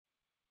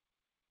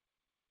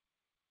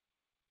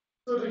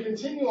So to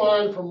continue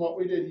on from what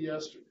we did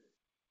yesterday,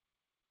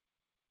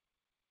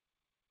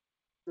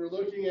 we're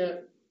looking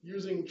at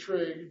using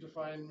trig to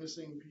find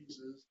missing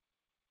pieces.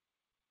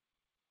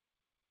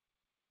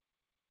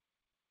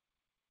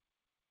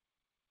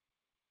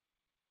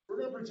 We're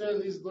going to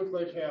pretend these look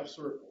like half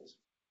circles,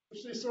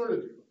 which they sort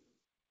of do.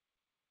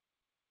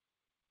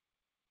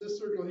 This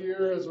circle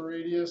here has a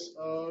radius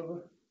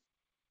of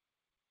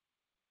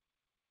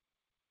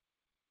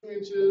 2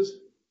 inches,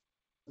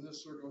 and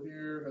this circle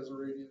here has a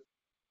radius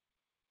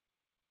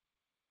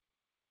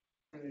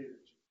of 0.8 inches.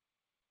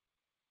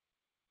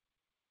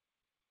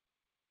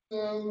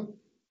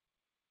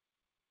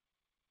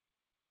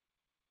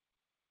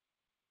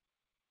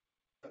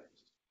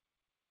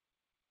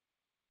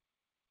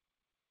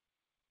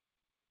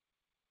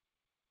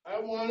 I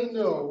want to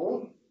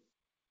know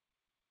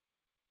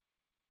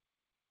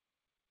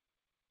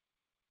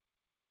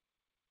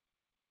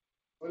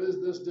what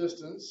is this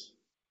distance,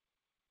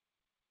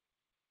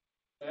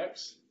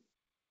 x,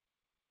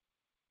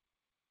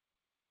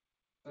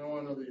 and I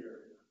want to know the area.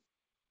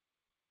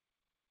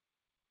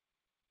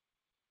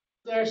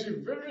 It's actually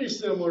very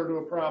similar to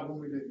a problem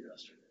we did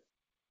yesterday.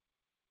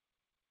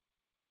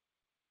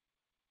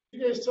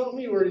 You guys tell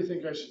me, where do you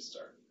think I should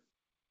start?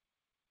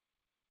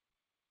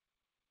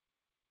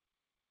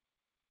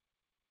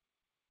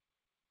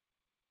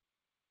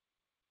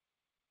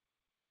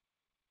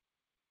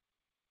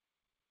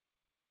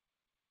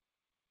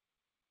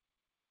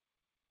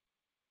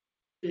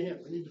 We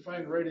need to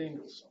find right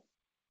angles.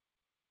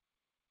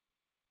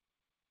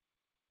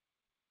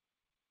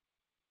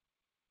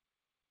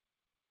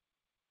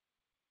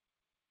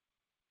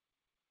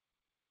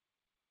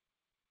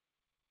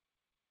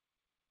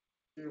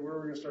 Okay, where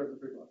are we going to start the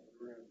big one?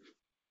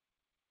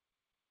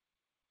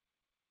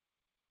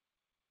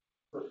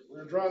 Perfect. We're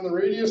going to draw on the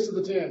radius to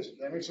the tangent.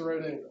 That makes a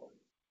right angle.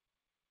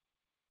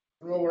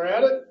 And while we're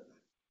at it,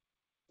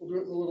 we'll do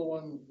it in the little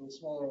one, the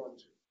smaller one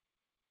too.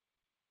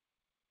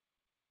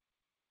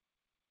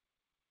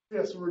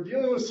 Yeah, so we're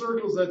dealing with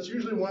circles. That's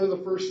usually one of the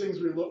first things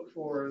we look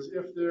for, is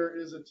if there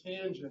is a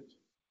tangent.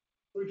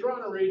 We draw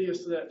on a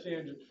radius to that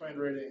tangent to find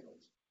right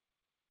angles.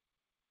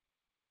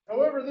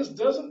 However, this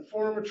doesn't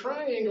form a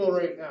triangle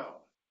right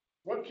now.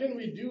 What can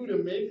we do to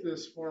make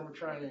this form a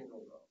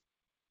triangle, though?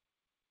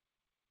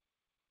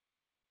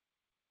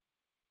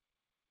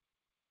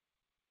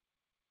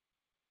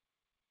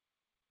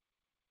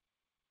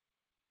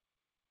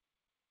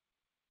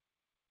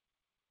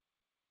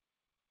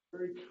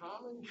 Very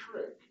common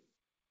trick.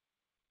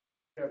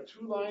 We have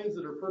two lines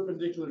that are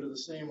perpendicular to the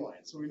same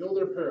line, so we know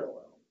they're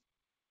parallel.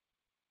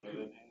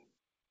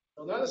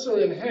 Well, not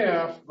necessarily in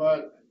half,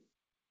 but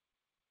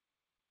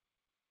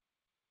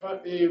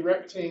cut a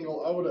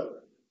rectangle out of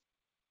it.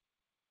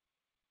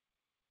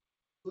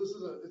 This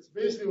is it's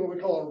basically what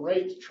we call a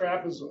right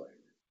trapezoid.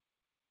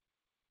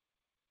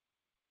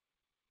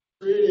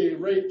 Create a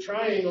right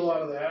triangle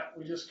out of that.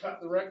 We just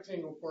cut the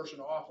rectangle portion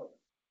off of it.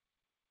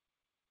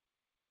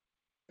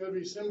 It's going to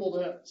be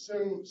similar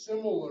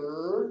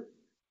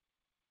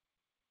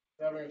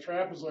to having a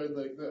trapezoid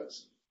like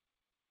this.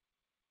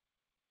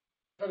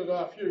 Cut it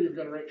off here, you've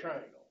got a right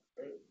triangle,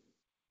 right?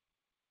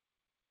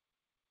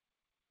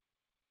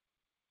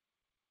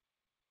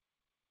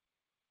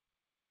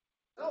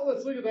 Now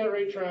let's look at that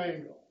right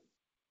triangle.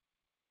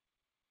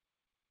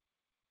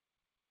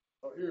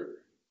 Oh,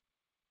 here.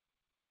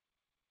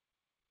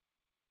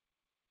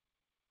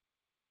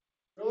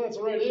 Well, that's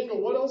a right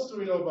angle. What else do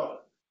we know about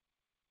it?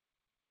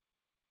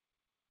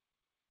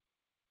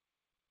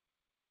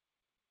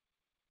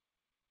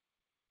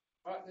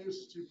 Hypotenuse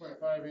is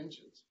 2.5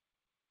 inches.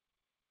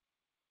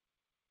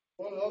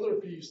 One other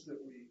piece that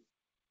we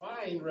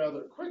find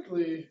rather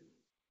quickly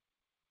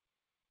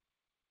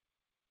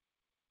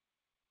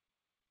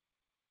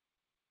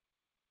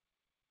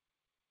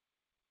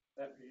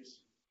that piece.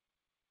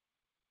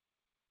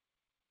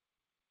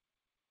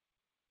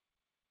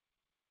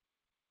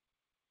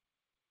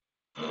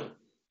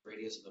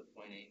 Radius of the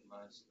 0.8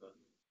 minus the.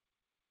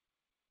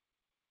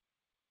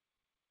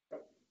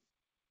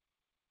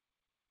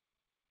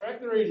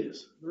 Track the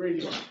radius.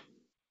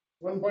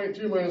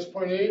 1.2 minus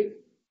 0.8,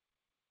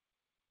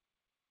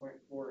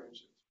 0.4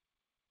 inches.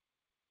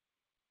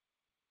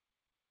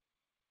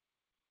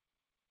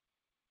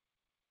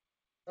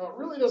 Now, it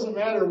really doesn't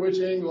matter which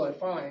angle I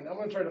find. I'm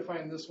going to try to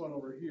find this one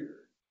over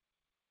here.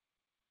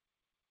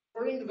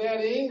 According to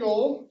that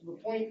angle, the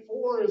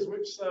 0.4 is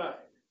which side?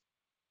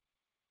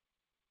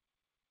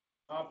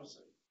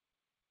 Opposite.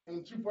 And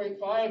the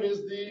 2.5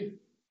 is the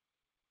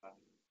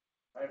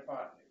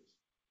hypotenuse.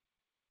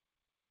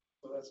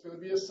 So that's going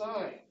to be a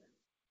sine.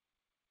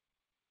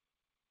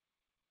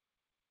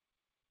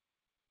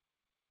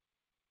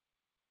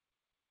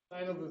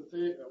 Sine of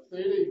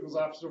theta equals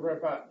opposite of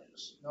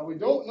hypotenuse. Now we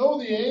don't know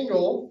the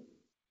angle.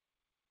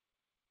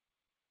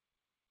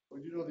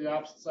 We do know the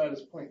opposite side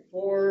is 0.4.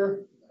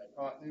 The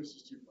hypotenuse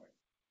is 2.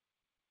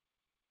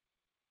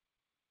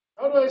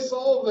 How do I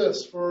solve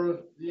this for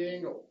the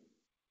angle?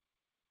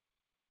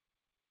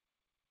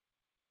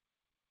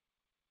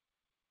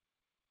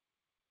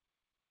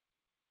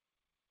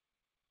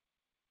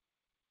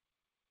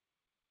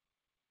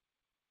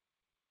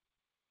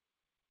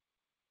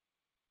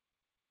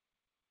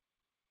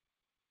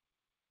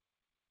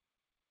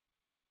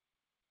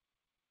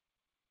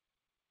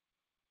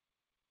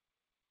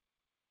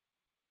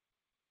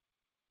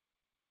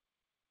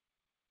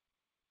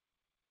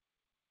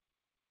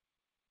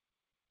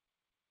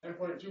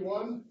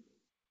 9.21.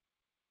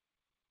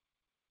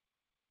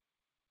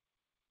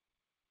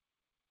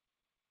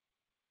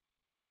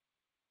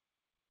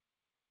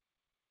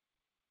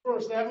 Of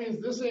course, that means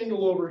this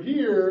angle over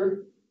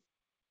here,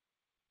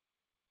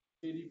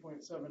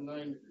 80.79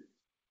 degrees.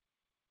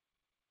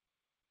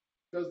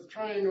 Because the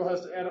triangle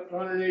has to add up to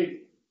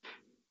 180.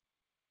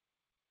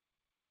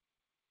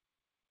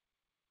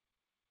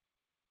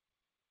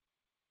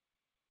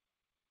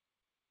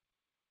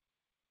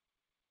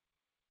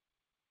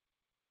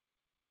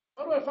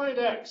 How do I find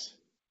x?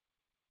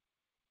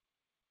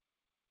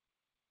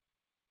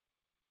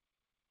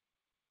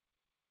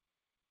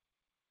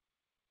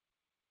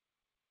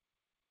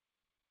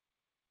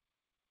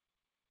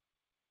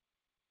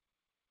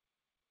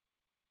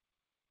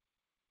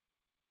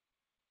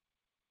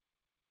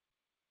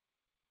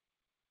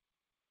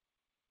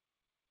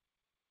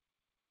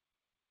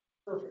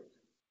 Perfect.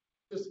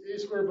 Just a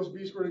squared plus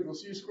b squared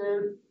equals c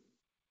squared.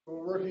 So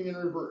we're working in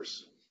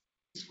reverse.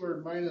 B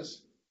squared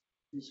minus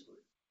b squared.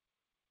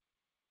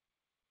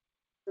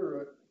 Square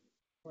root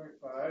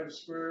 0.5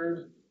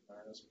 squared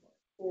minus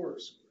 0.4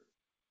 squared.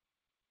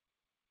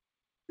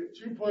 Get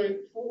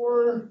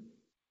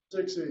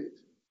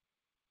 2.468.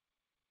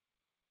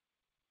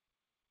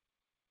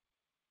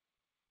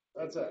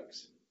 That's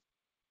x.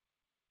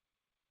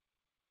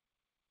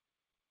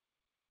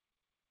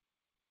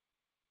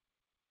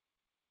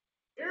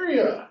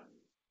 Area.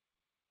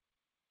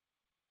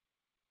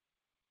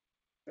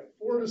 Got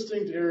 4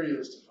 distinct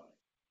areas to find.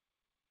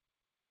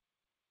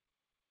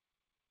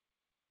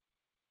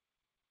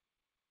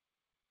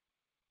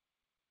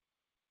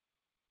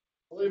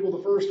 I'll label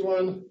the first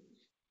one,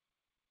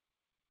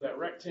 that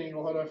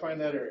rectangle. How do I find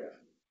that area?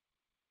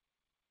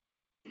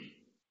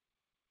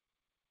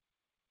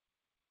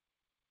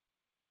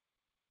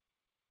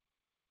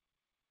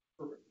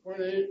 Perfect.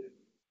 0.8,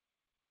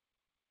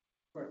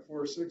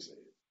 0.468.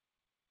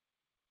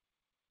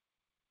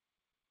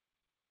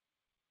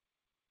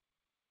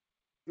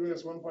 Doing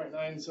this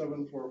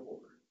 1.9744.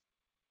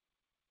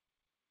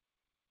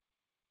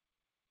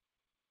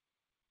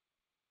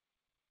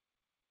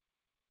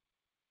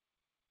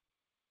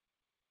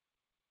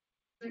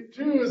 Step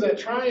 2 is that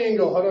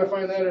triangle. How do I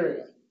find that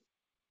area?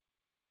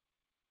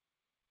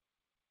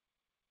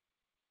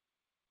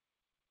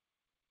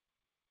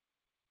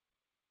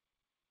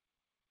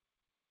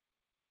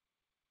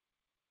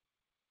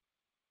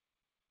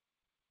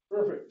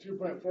 Perfect.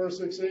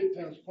 2.468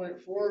 times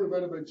 0.4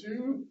 divided by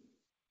 2.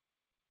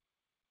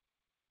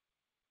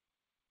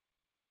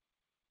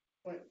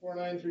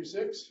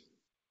 0.4936.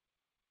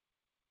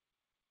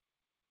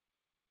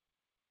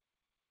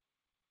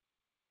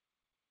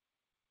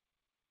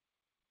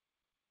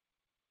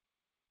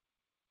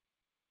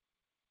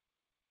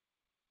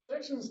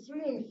 Sections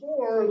 3 and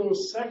 4 are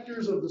those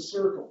sectors of the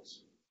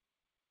circles.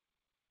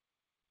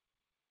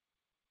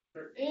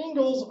 Their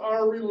angles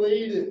are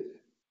related.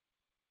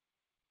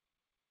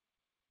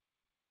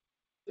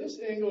 This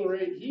angle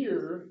right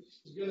here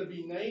is going to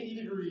be 90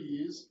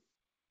 degrees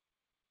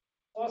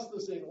plus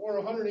this angle, or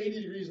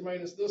 180 degrees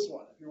minus this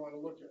one, if you want to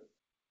look at it.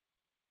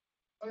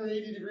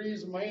 180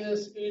 degrees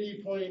minus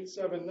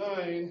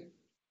 80.79,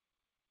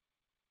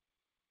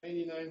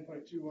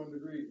 99.21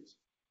 degrees.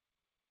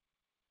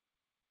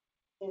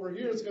 Over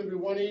here, it's going to be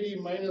 180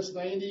 minus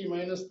 90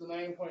 minus the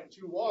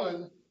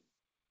 9.21.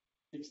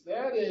 Makes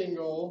that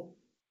angle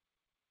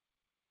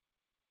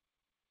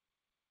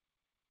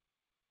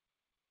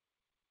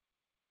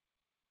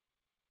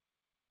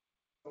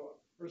for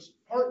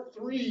part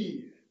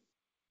 3.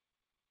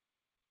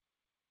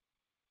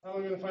 How am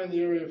I going to find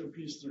the area for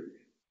piece 3?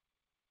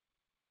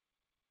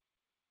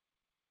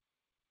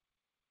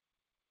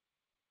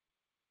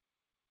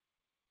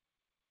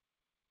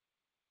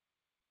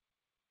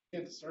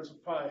 It starts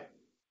with pi.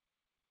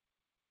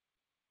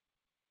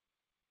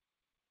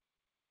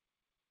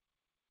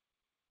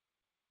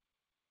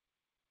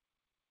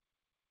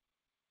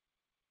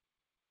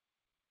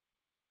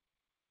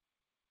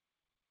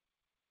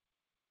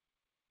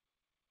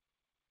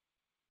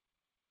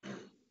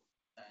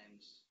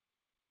 Times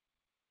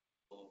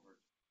over.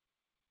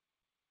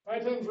 Pi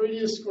times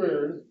radius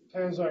squared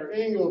times our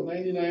angle of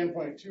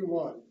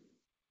 99.21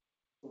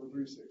 over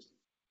 360.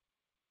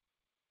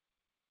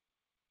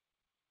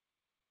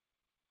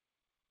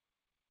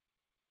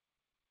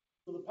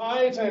 So the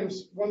pi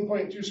times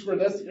 1.2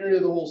 squared, that's the area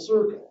of the whole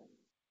circle.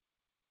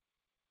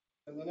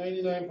 And the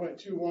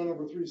 99.21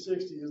 over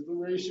 360 is the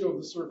ratio of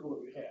the circle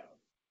that we have.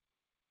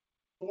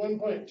 So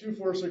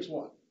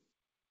 1.2461.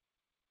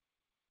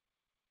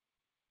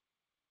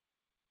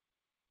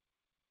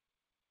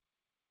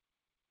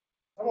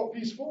 How about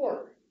piece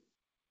 4?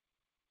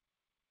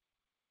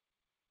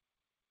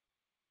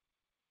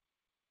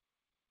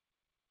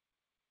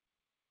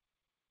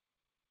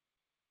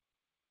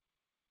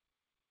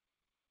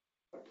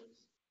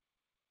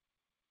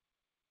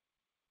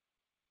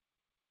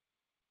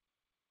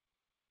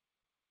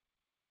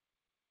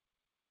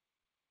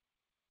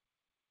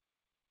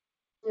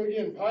 So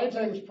again, pi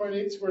times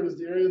 0.8 squared is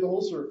the area of the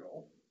whole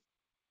circle,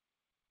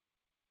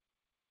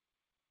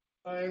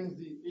 times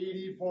the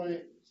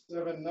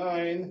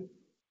 .79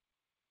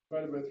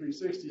 divided by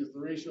 360 is the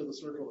ratio of the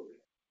circle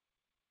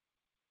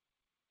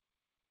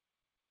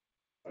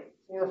that we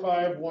have.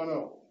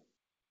 0.4510.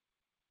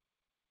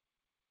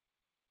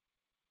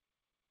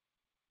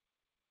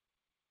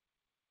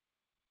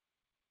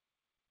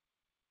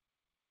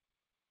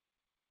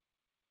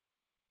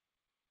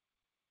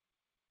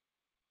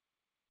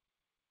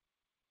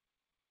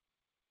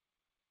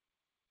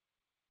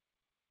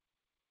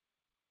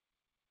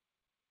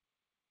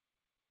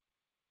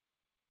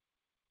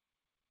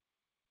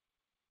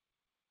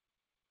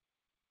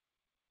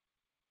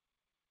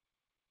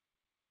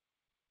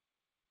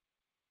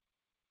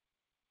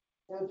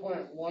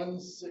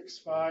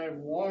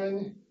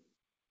 .1651.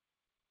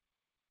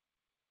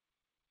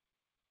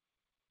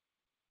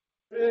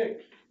 Big.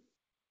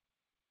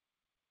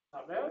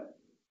 Not bad.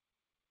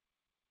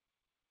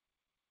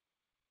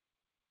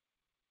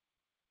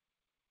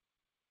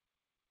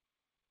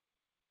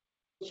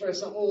 Let's try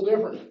something a little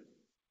different.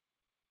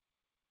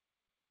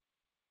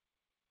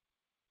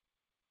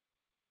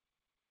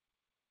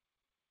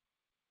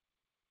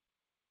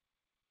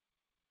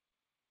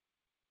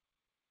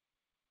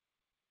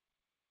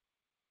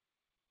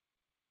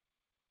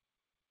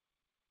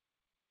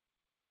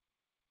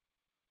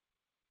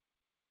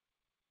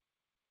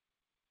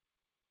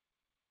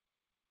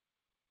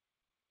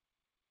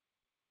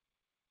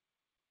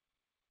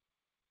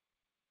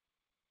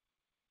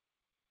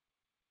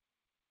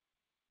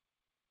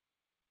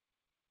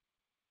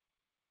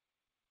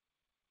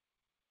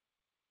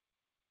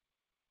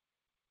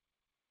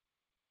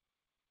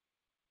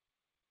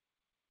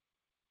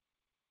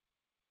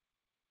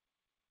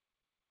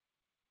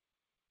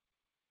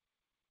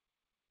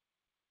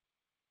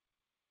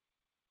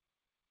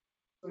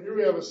 So here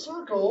we have a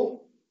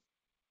circle.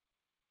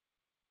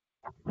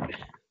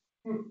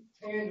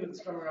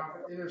 Tangents coming off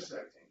and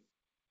intersecting.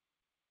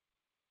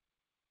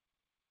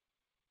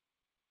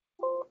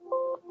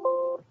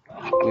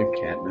 Good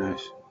cat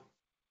nurse.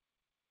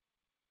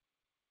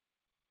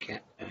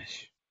 Cat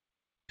nurse.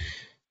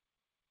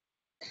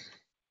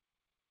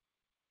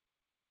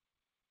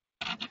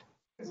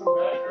 Some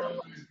background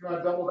noise. You want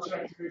to double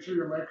check to make sure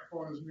your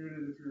microphone is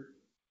muted if you're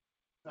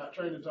not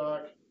trying to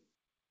talk.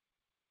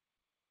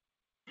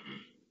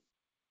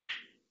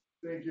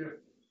 Thank you.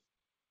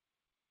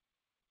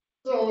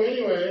 So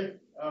anyway,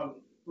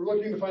 we're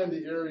looking to find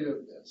the area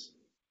of this.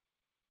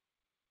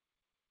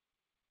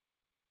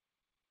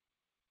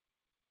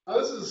 Now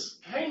this is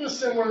kind of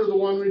similar to the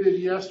one we did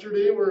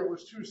yesterday where it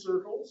was two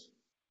circles.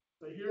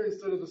 But here,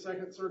 instead of the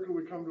second circle,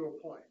 we come to a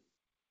point,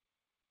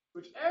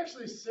 which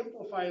actually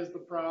simplifies the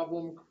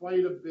problem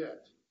quite a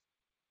bit.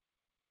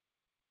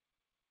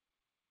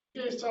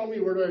 You guys tell me,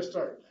 where do I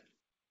start?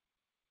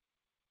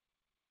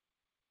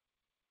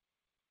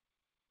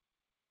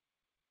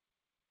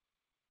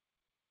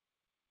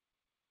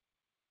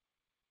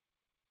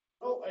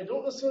 Well, I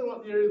don't necessarily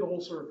want the area of the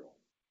whole circle,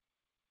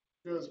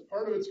 because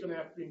part of it's going to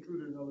have to be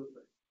included in other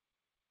things.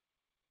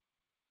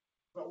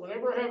 But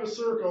whenever I have a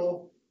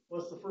circle,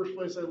 what's the first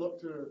place I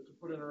look to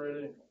put in a right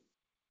angle?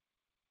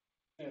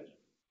 Tangent.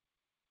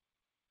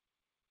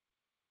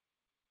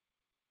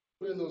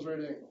 Put in those right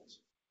angles.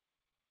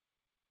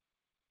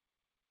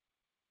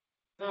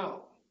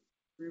 Now,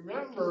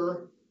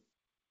 remember,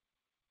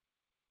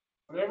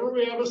 whenever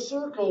we have a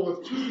circle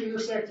with two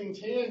intersecting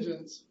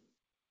tangents,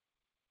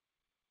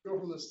 go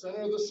from the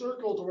center of the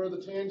circle to where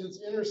the tangents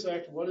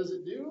intersect, what does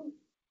it do?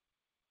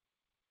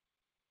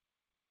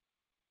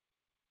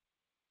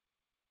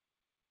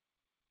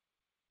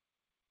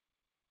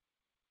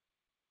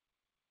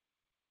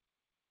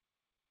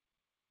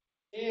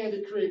 And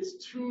it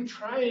creates two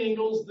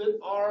triangles that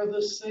are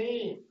the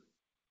same.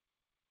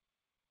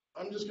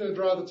 I'm just going to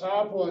draw the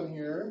top one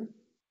here.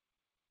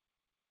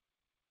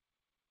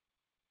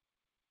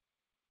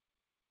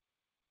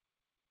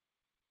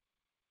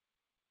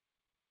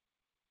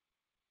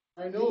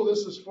 I know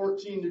this is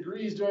 14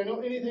 degrees. Do I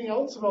know anything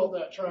else about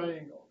that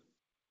triangle?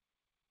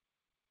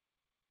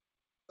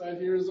 Side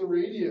here is the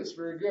radius.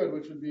 Very good,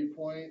 which would be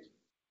 0.8,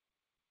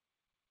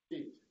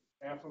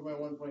 half of my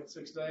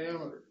 1.6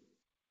 diameter.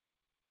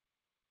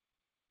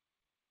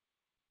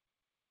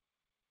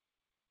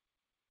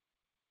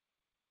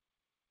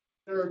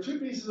 There are two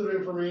pieces of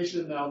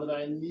information now that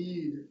I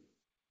need.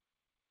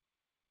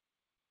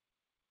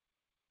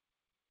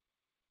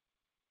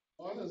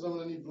 One is I'm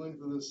going to need the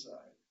length of this side.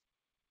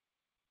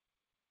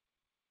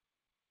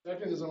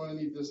 Second is I'm going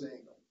to need this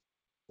angle.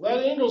 Well,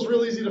 that angle is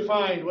real easy to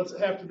find. What's it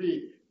have to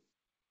be?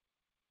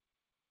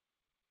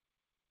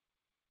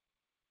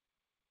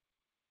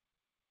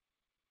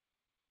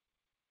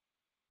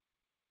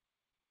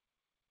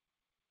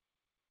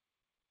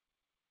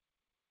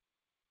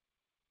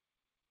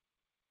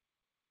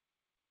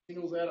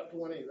 Angles add up to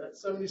 180.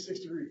 That's 76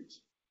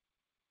 degrees.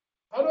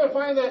 How do I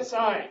find that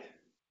side?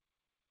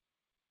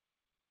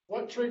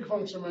 What trig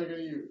function am I going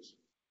to use?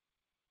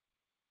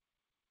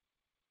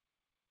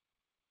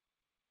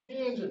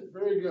 Tangent.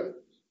 Very good.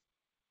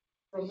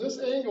 From this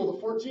angle,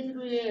 the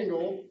 14-degree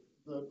angle,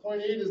 the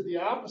 0.8 is the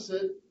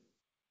opposite.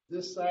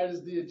 This side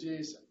is the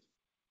adjacent.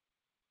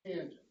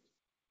 Tangent.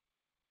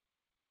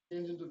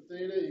 Tangent of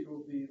theta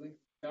equals the length of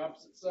the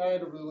opposite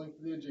side over the length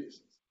of the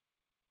adjacent.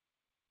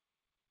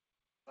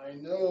 I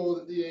know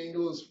that the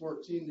angle is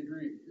 14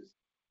 degrees.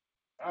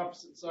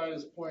 Opposite side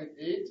is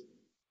 0.8.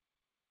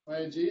 My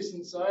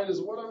adjacent side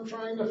is what I'm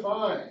trying to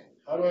find.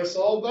 How do I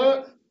solve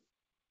that?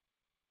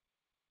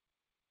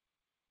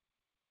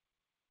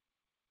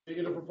 Make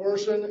it a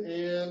proportion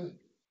and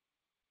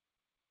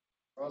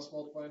cross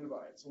multiply and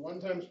divide. So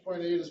 1 times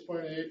 0.8 is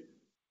 0.8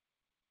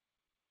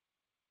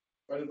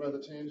 divided by the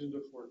tangent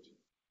of 14.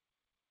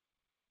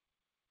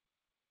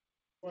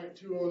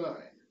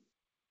 0.209.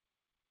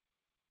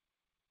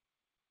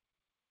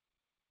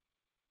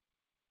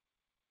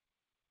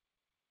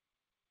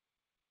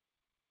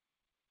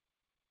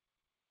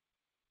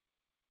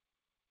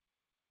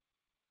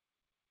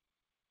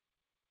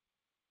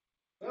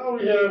 Now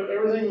we have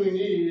everything we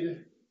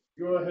need.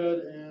 Go ahead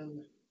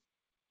and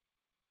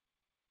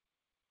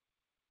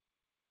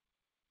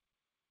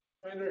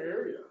find our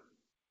area.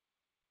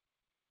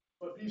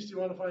 What piece do you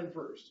want to find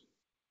first?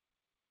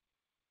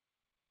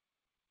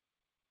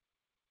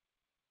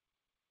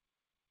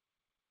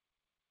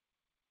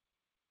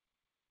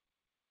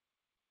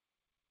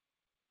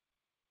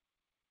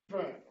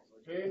 Triangles,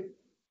 okay?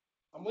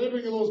 I'm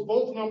labeling those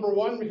both number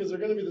 1 because they're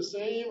going to be the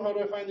same. How do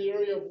I find the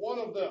area of one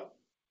of them?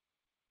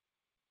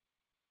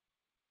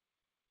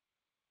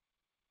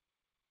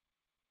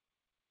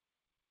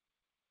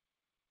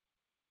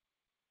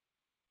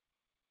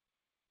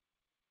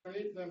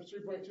 Eight times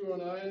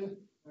 3.209, and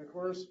of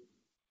course,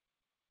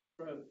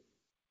 go ahead.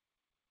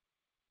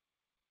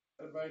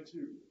 Divided by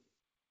 2.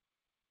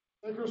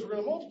 And of course, we're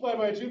going to multiply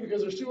by 2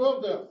 because there's 2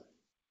 of them.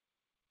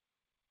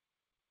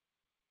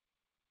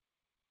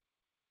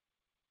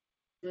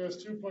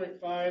 There's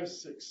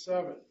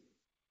 2.567.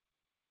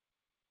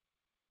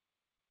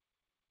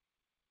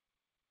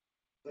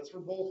 That's for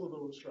both of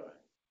those triangles.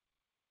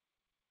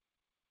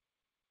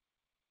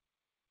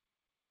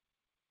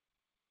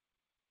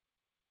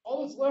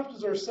 All that's left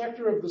is our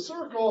sector of the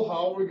circle.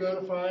 How are we going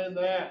to find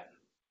that?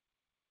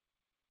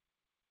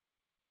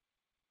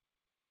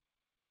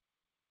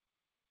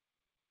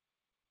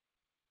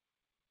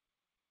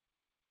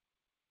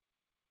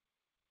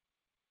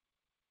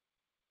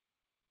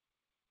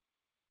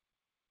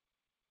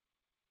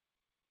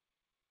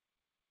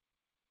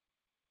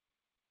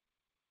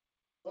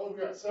 Oh,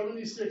 we've got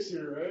 76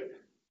 here, right?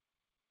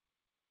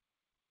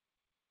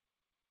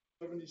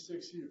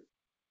 76 here.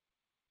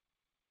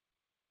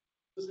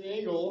 This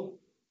angle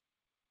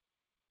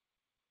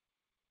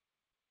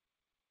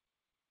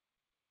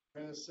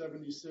minus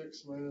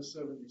 76 minus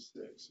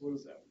 76. What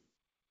is that?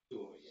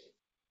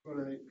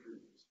 208 degrees.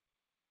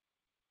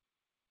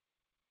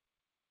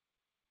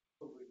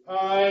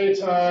 Pi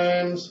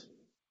times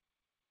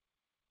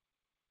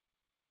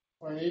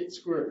 0.8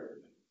 squared.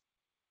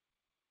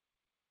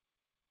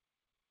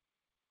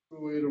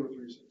 208 over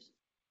 360.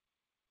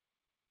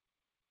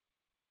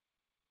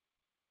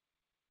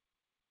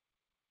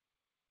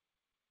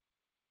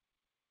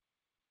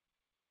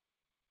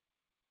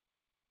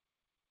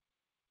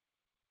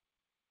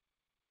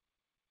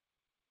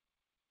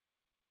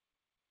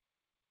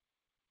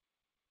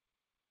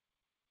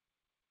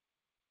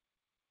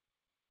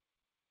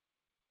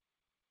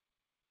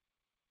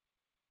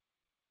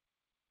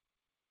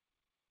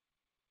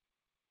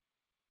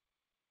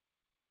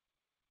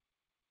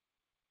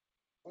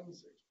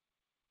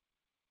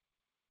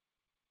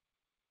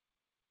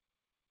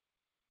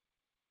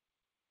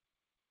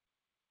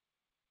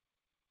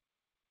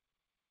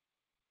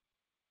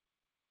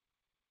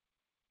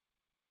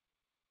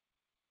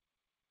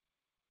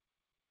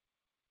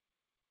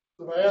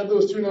 So if I add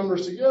those two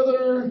numbers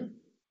together,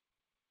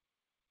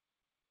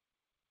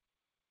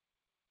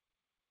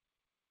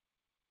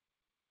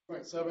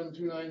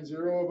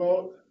 .7290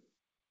 about.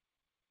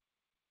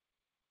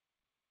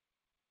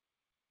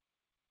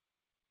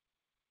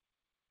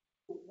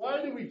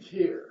 Why do we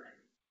care?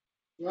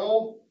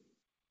 Well,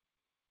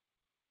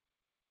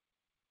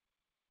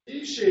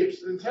 these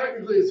shapes, and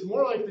technically it's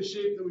more like the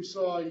shape that we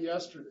saw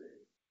yesterday.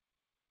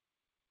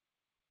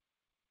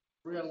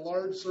 We got a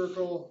large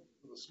circle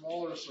with a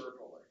smaller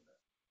circle like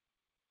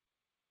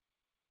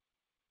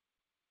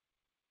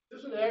that.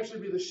 This would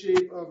actually be the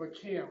shape of a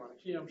cam on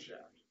a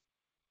camshaft.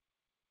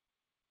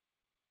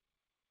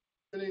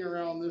 Spinning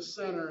around this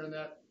center, and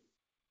that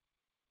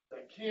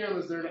cam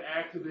is there to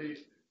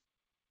activate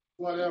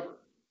whatever.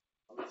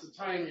 It's a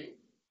timing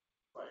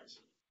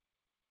device.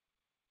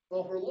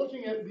 Well, if we're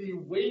looking at the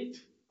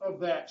weight of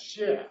that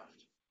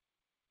shaft,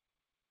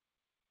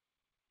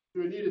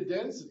 we would need a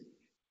density.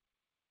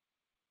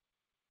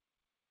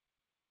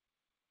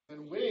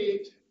 And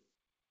weight,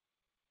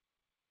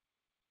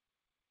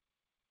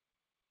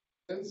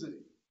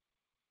 density,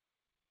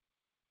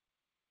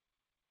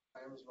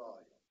 times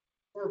volume.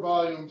 Or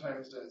volume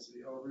times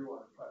density, however you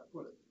want to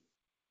put it.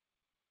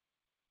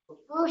 The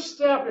first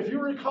step, if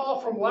you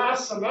recall from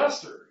last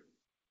semester,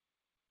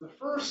 the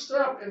first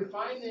step in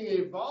finding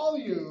a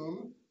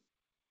volume,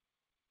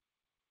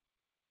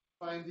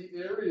 find the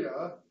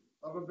area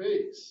of a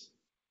base.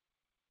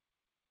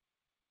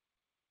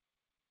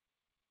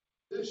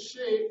 This this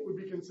shape would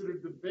be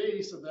considered the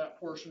base of that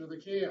portion of the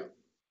cam.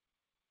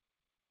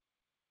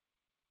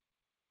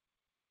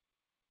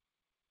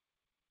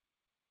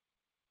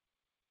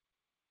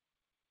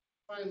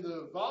 Find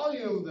the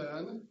volume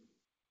then,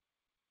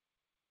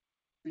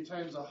 be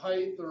times a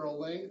height or a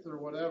length or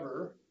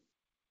whatever.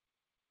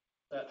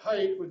 That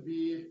height would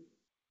be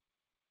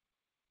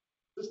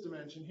this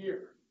dimension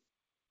here.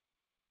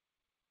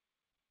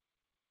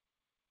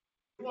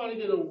 If you want to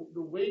get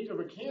the weight of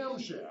a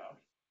camshaft,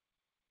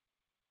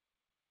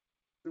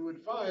 we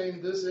would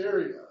find this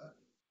area,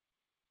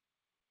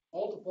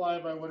 multiply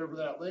by whatever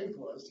that length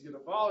was to get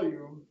a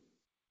volume,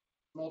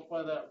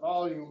 multiply that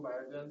volume by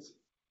a density.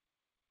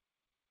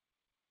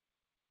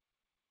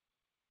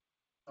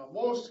 Now,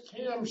 most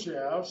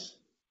camshafts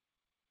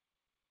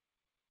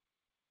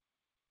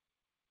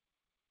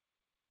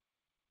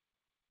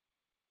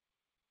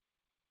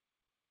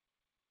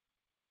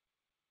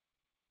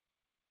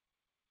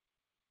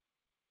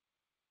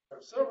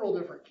have several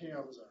different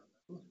cams on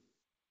them.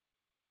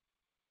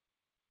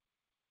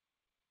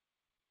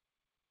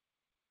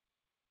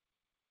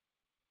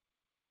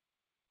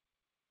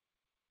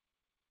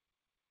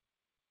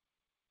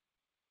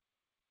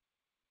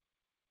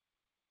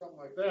 Something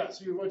like that.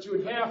 So what you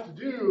would have to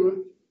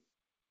do,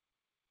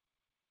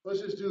 let's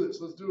just do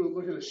this. Let's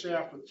look at a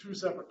shaft with two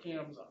separate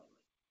cams on it.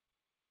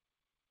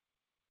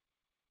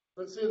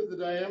 Let's say that the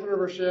diameter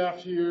of our shaft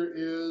here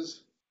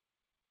is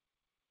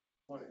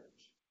 1 inch.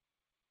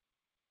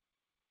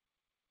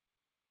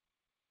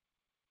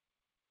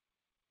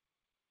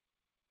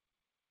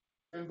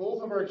 And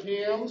both of our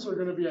cams are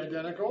going to be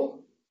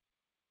identical.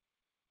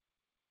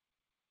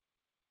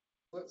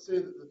 Let's say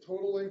that the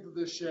total length of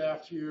this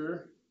shaft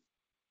here,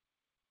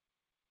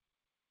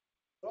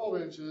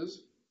 12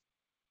 inches.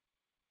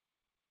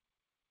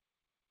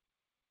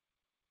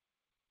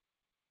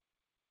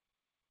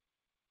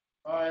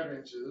 Five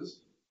inches.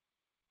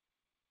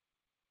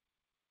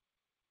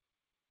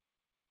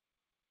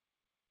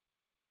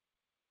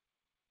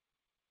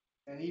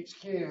 And each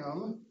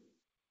cam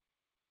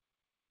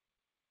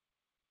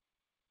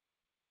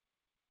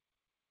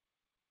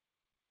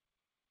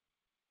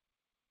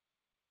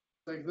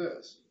like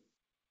this.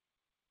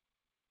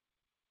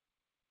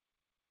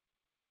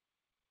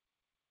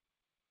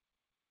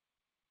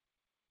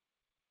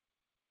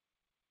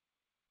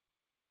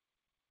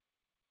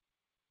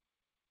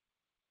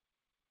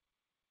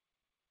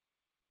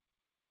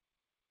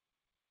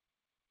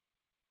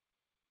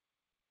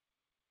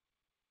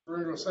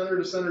 We're going to go center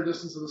to center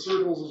distance of the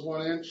circles is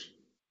 1 inch.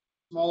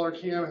 Smaller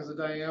cam has a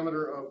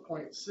diameter of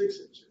 0.6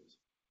 inches.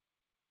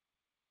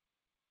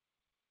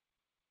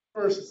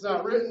 Of course, it's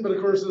not written, but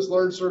of course this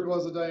large circle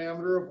has a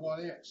diameter of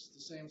 1 inch. It's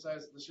the same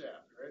size as the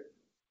shaft, right?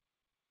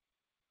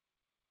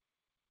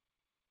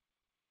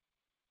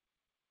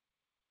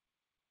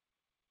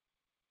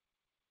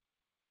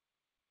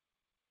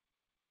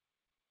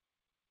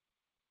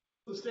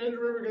 The standard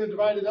way we're going to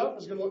divide it up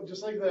is going to look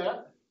just like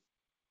that.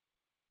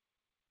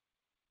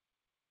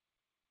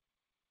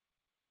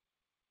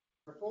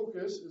 Our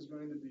focus is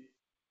going to be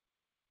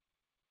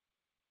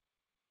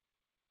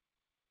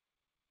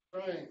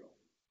triangle.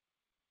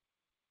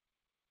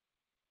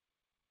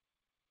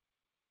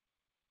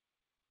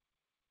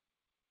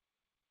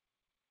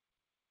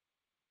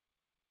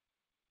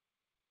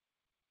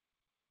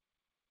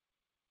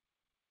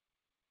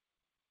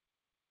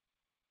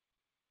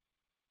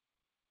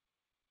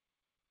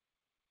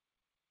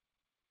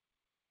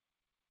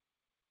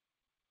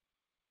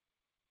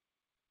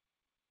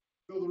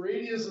 So the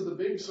radius of the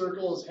big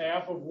circle is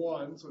half of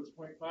 1, so it's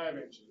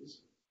 0.5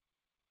 inches.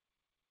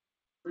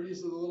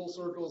 Radius of the little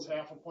circle is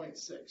half of 0.6,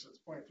 so it's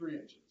 0.3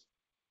 inches.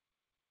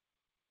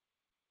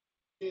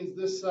 Means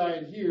this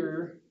side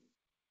here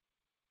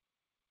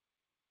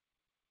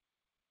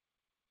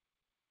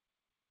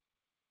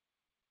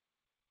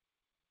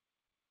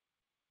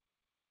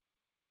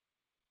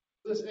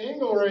this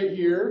angle right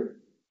here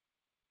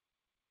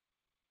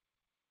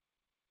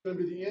is going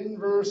to be the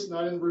inverse,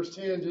 not inverse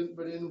tangent,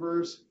 but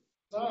inverse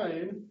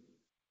sine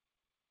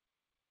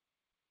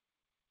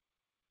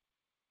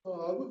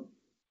of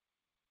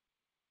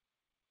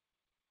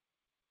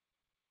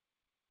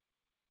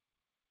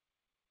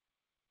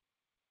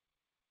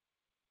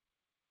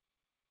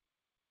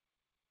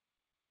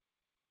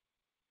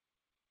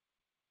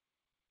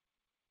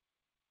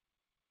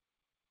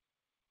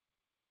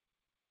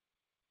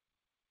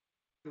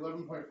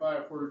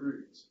 $11.54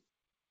 degrees.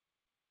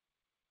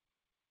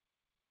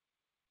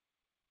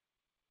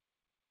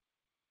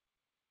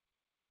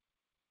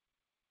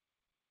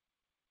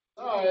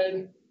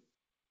 Side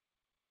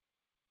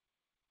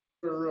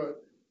square root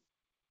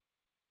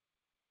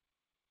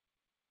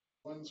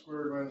 1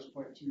 squared minus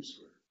 0.2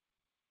 squared.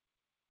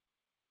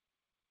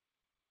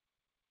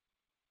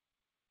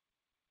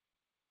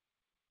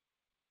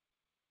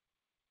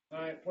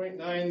 Nine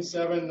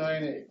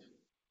 0.9798.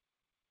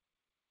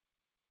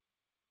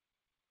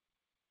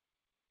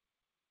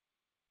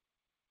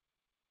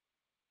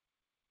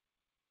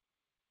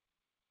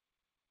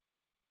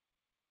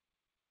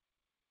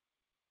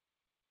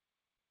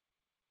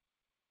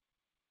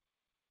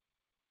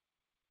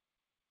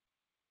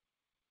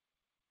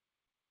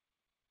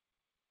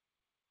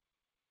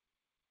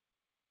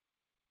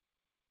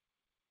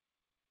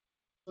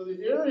 So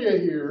the area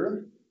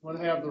here, I'm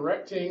gonna have the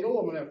rectangle,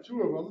 I'm gonna have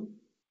two of them.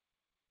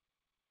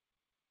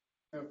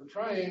 I have the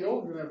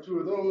triangle, I'm gonna have two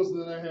of those,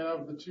 and then I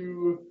have the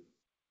two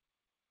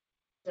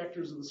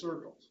sectors of the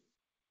circles.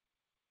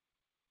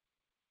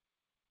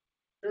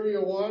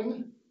 Area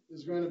 1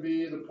 is going to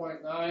be the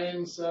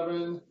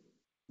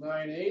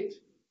 0.9798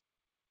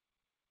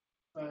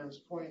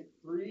 times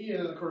 0.3,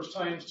 and then of course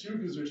times 2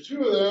 because there's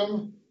two of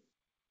them.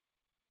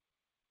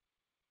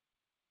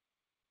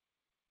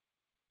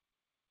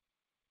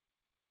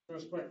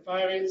 There's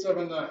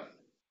 0.5879.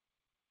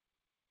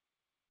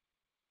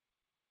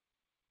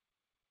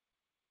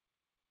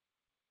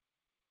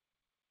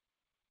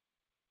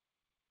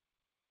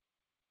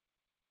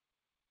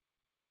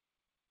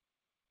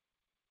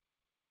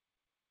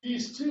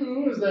 Piece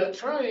 2 is that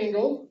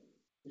triangle,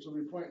 which will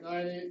be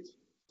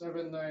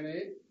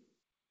 0.98798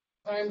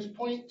 times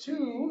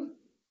 0.2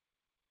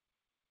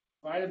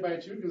 divided by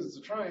 2 because it's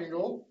a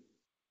triangle,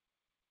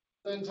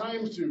 then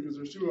times 2 because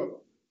there's two of them.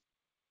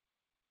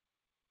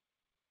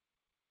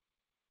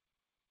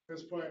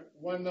 That's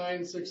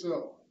 0.1960.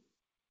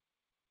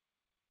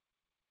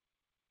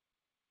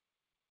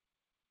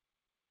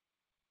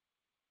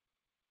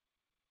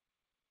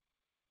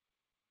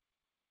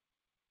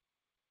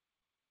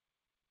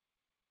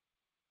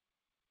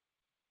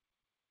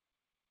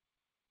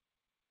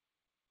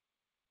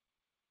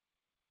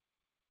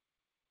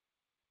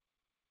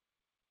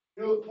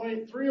 You know,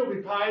 0.3 will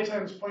be pi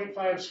times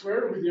 0.5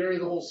 squared, will be the area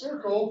of the whole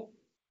circle,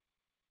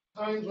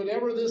 times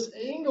whatever this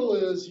angle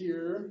is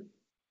here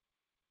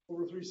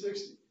over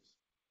 360.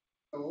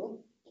 So,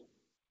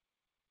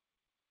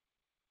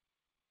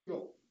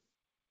 go.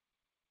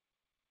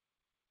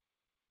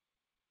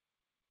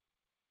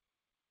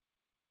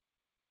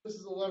 This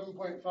is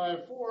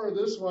 11.54.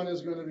 This one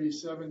is going to be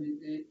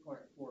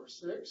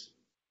 78.46.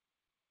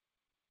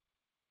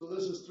 So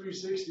this is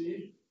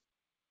 360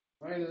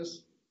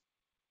 minus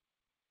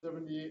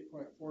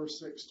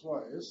 78.46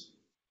 twice.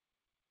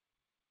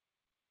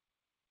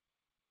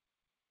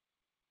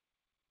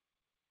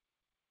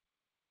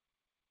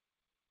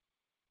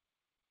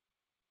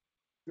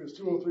 It's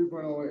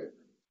 203.08.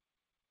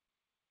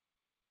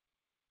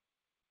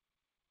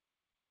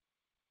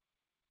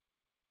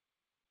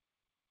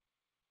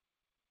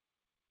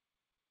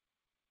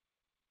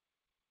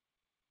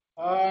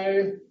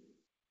 I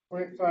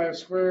 0.5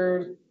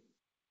 squared,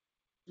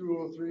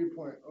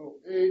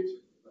 203.08.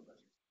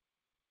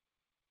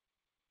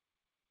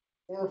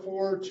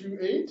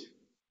 4428.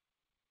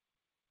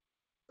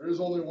 There is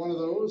only one of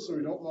those, so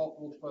we don't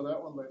multiply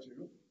that one by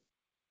 2.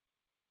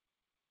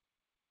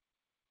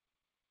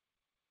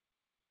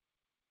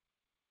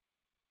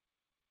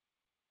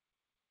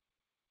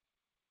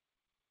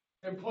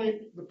 And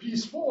the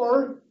piece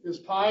 4 is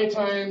pi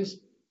times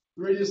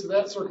the radius of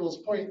that circle is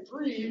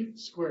 0.3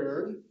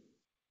 squared.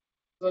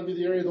 So that'd be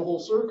the area of the whole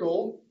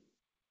circle.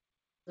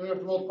 Then we have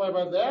to multiply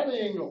by that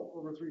angle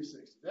over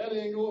 360. That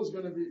angle is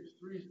going to be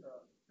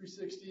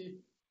 360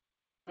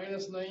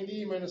 minus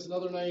 90 minus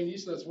another 90,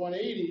 so that's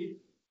 180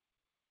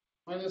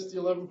 minus the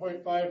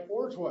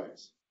 11.54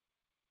 twice.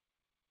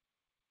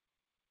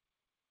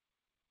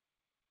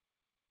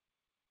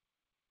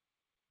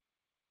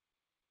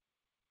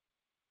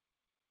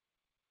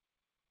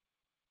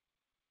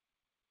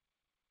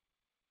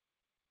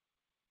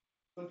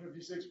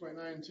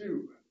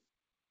 $156.92.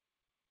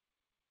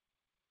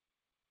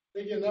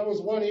 Again, that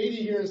was 180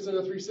 here instead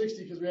of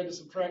 360 because we had to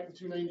subtract the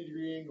two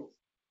 90-degree angles.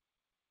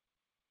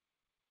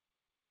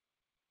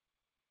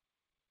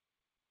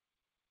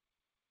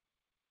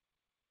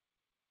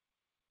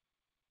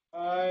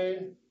 I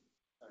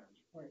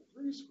times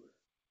 0.3 squared.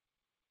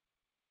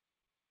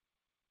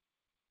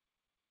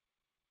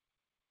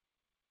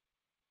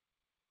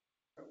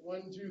 Got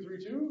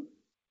 1232.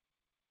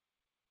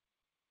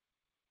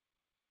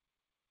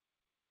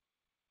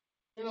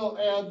 And I'll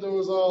add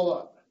those all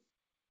up.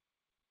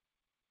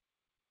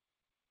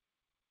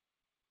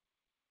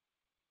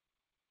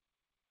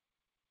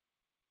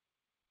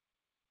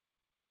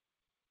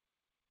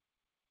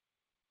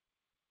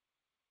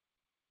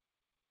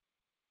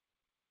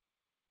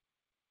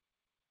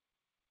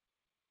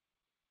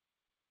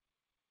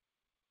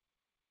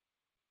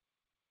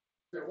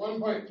 Got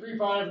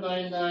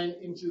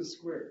 1.3599 inches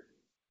squared.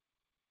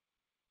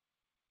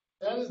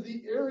 That is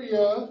the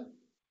area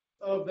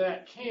of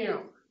that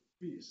cam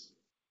piece.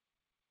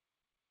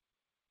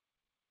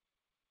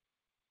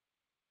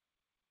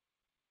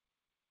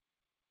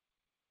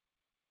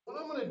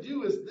 What I'm going to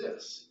do is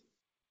this.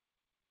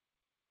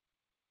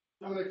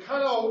 I'm going to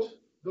cut out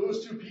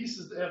those two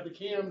pieces that have the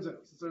cams in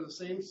them, since they're the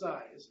same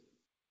size.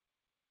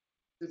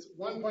 It's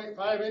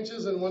 1.5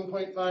 inches and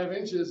 1.5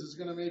 inches is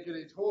going to make it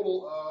a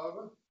total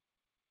of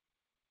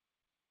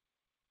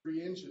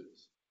 3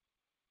 inches.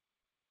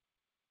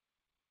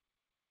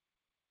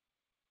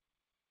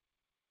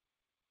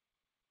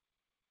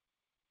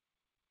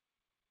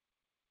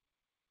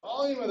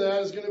 Volume of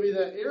that is going to be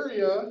that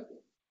area,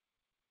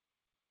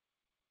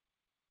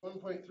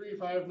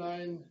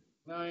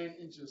 1.3599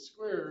 inches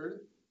squared,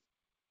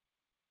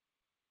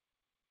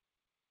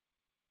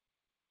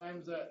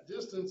 times that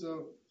distance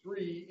of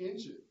 3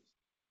 inches.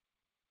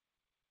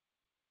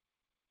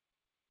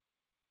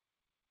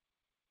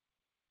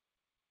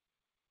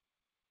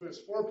 It's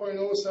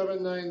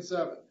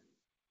 4.0797.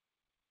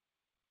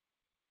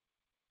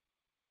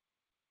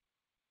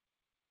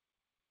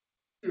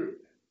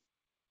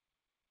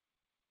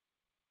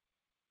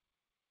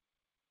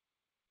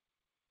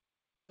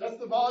 That's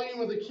the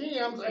volume of the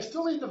cams. I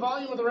still need the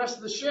volume of the rest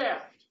of the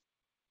shaft.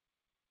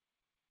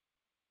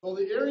 Well,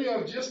 the area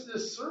of just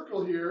this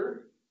circle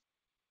here,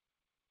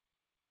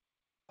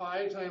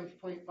 pi times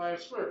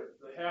 0.5 squared.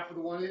 The half of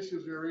the 1 inch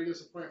gives me a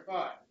radius of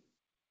 0.5.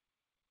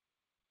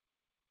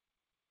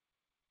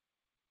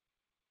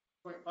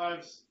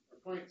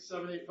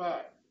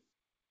 0.785.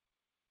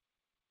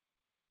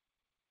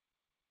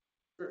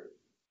 Sure.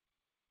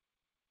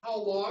 How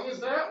long is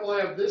that? Well,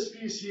 I have this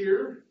piece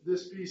here,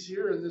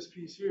 and this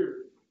piece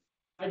here.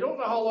 I don't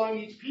know how long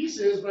each piece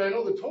is, but I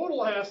know the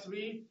total has to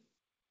be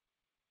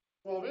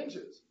 12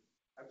 inches.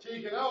 I've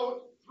taken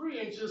out 3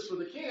 inches for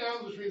the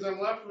cams, which means I'm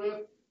left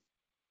with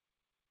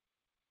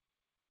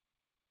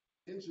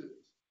inches.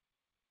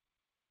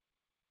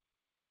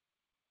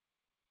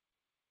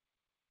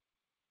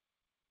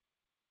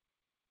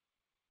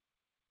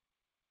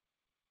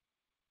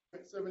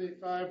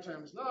 .785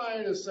 times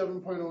 9 is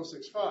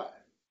 7.065.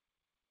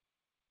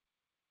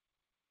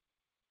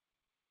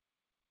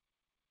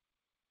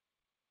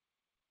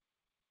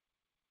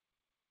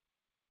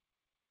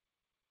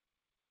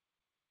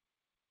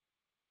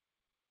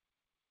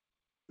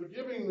 So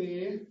giving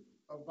me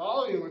a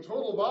volume, a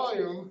total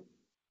volume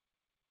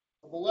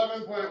of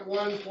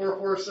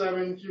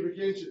 11.1447 cubic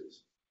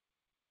inches.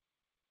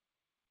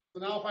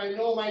 So now if I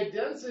know my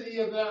density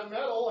of that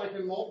metal, I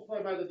can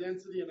multiply by the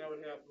density and I would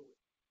have the width.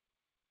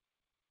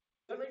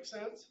 Does that make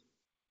sense?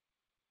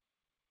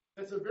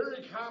 That's a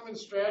very common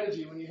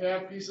strategy when you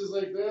have pieces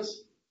like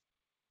this.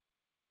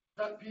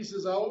 Cut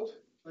pieces out,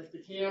 like the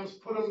cams,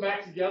 put them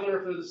back together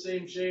if they're the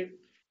same shape.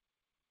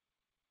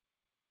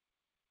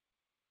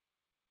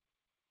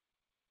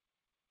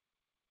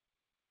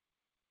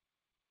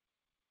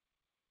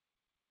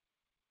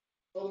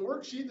 Well, the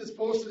worksheet that's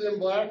posted in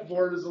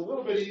Blackboard is a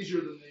little bit easier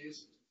than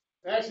these.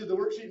 Actually, the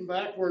worksheet in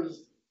Blackboard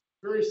is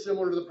very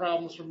similar to the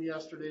problems from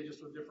yesterday,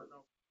 just with different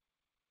numbers.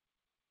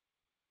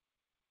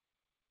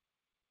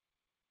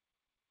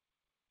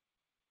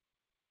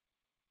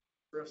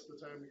 The rest of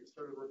the time we get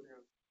started working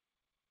on